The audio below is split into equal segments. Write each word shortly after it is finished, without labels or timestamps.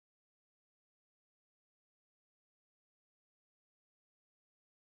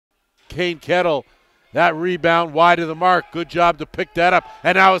Kane Kettle. That rebound wide of the mark. Good job to pick that up.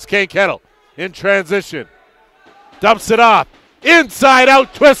 And now it's Kane Kettle in transition. Dumps it off. Inside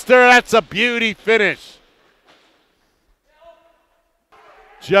out twister. That's a beauty finish.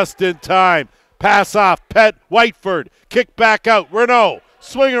 Just in time. Pass off. Pet Whiteford. Kick back out. Renault.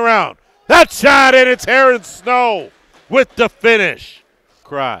 Swing around. That shot, and it's Aaron Snow with the finish.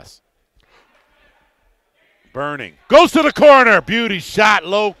 Cross. Burning. Goes to the corner. Beauty shot.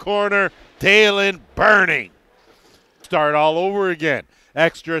 Low corner. Dalen Burning. Start all over again.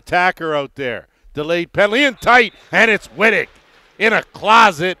 Extra attacker out there. Delayed penalty in tight, and it's Wittig in a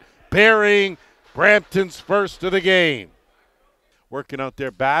closet burying Brampton's first of the game. Working out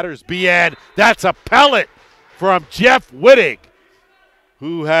their batters. Bien. That's a pellet from Jeff Wittig,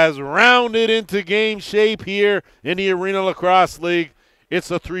 who has rounded into game shape here in the Arenalacrosseleague.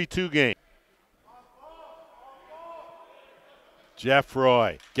 It's a 3-2 game. Jeff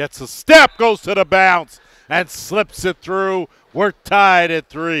Roy gets a step, goes to the bounce, and slips it through. We're tied at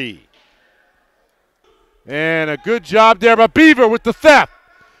 3. And a good job there by Beaver with the theft.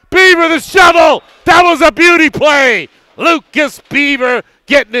 Beaver the shovel. That was a beauty play. Lucas Beaver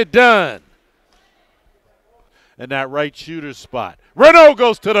getting it done. And that right shooter spot. Renault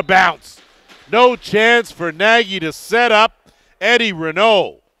goes to the bounce. No chance for Nagy to set up. Eddie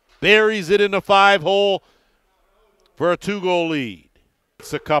Renault buries it in the 5-hole for a 2-goal lead.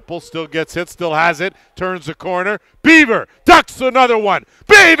 It's a couple, still gets hit, still has it, turns the corner. Beaver ducks another one.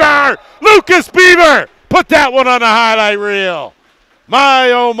 Beaver! Lucas Beaver! Put that one on the highlight reel. My,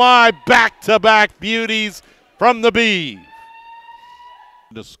 oh my, back-to-back beauties from the Beeve.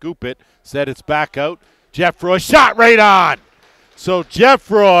 To scoop it, said it's back out. Jeff Roy shot right on. So Jeff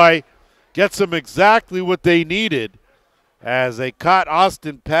Roy gets them exactly what they needed as they caught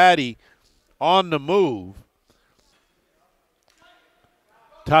Austin Patty on the move.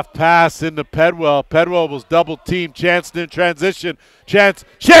 Tough pass into Pedwell. Pedwell was double teamed. Chance in transition. Chance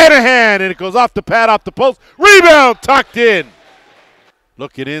Shanahan, and it goes off the pad, off the post. Rebound tucked in.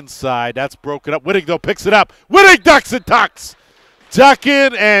 Looking inside. That's broken up. Wittig, though, picks it up. Wittig ducks and tucks.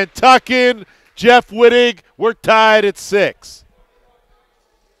 Ducking and tucking. Jeff Wittig, we're tied at 6.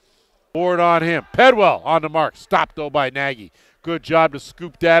 Board on him. Pedwell on the mark. Stopped, though, by Nagy. Good job to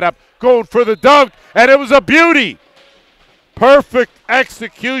scoop that up. Going for the dunk, and it was a beauty. Perfect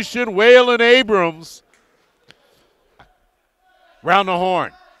execution, Waylon Abrams. Round the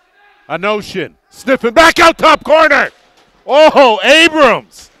horn. A notion. Sniffing back out top corner. Oh,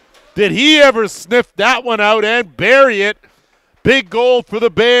 Abrams. Did he ever sniff that one out and bury it? Big goal for the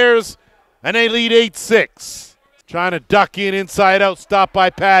Bears, and they lead 8-6. Trying to duck in inside out, stopped by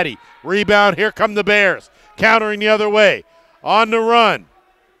Patty. Rebound, here come the Bears. Countering the other way. On the run.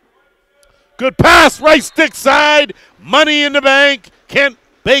 Good pass, right stick side. Money in the bank. Kent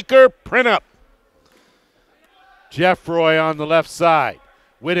Baker print up. Jeff Roy on the left side.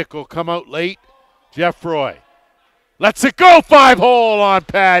 Wittig will come out late. Jeff Roy lets it go. 5-hole on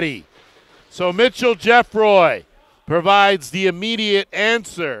Patty. So Mitchell Jeff Roy provides the immediate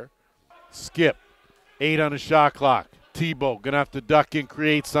answer. Skip. 8 on the shot clock. Tebow going to have to duck in,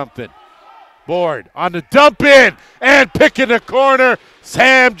 create something. Board on the dump in and picking the corner.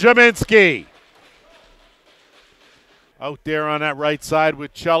 Sam Jaminski. Out there on that right side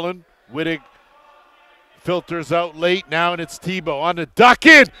with Chullen. Wittig filters out late now, and it's Tebow on the duck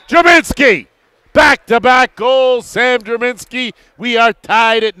in. Jaminski. Back-to-back goals. Sam Jaminski. We are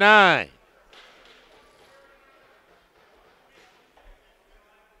tied at 9.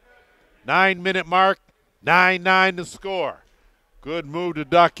 Nine-minute mark. 9-9 to score. Good move to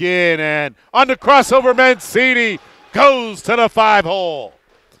duck in, and on the crossover, Mancini goes to the 5-hole.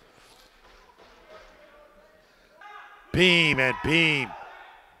 Beam and Beam.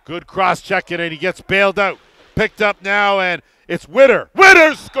 Good cross-checking, and he gets bailed out. Picked up now, and it's Witter.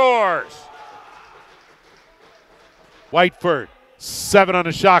 Witter scores! Whiteford, 7 on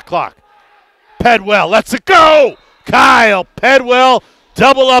the shot clock. Pedwell lets it go! Kyle Pedwell,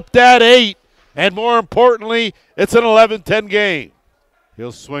 double up that 8. And more importantly, it's an 11-10 game.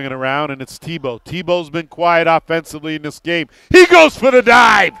 He'll swing it around, and it's Tebow. Tebow's been quiet offensively in this game. He goes for the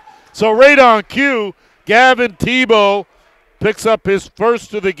dive. So right on cue, Gavin Tebow picks up his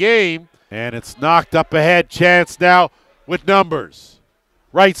first of the game, and it's knocked up ahead. Chance now with numbers.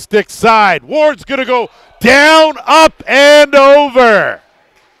 Right stick side. Ward's going to go down, up, and over.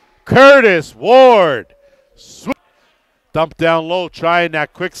 Curtis Ward. Dump down low, trying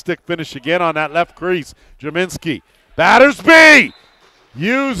that quick stick finish again on that left crease. Jaminski. Battersby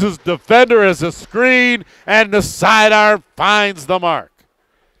uses defender as a screen, and the sidearm finds the mark.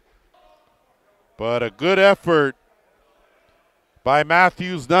 But a good effort by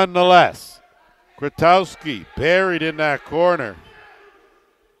Matthews nonetheless. Kwiatkowski buried in that corner.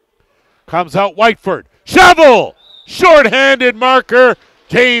 Comes out Whiteford. Shovel! Short-handed marker,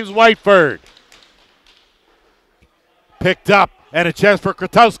 James Whiteford. Picked up, and a chance for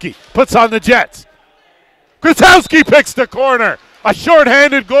Kwiatkowski. Puts on the Jets. Kwiatkowski picks the corner. A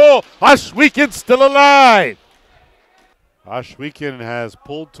short-handed goal. Ohsweken still alive. Ohsweken has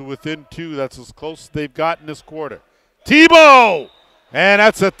pulled to within 2. That's as close as they've gotten this quarter. Tebow! And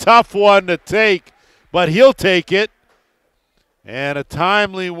that's a tough one to take, but he'll take it. And a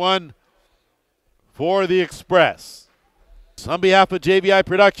timely one for the Express. On behalf of JVI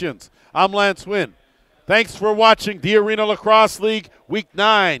Productions, I'm Lance Wynn. Thanks for watching. The Arena Lacrosse League Week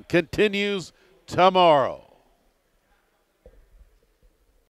 9 continues tomorrow.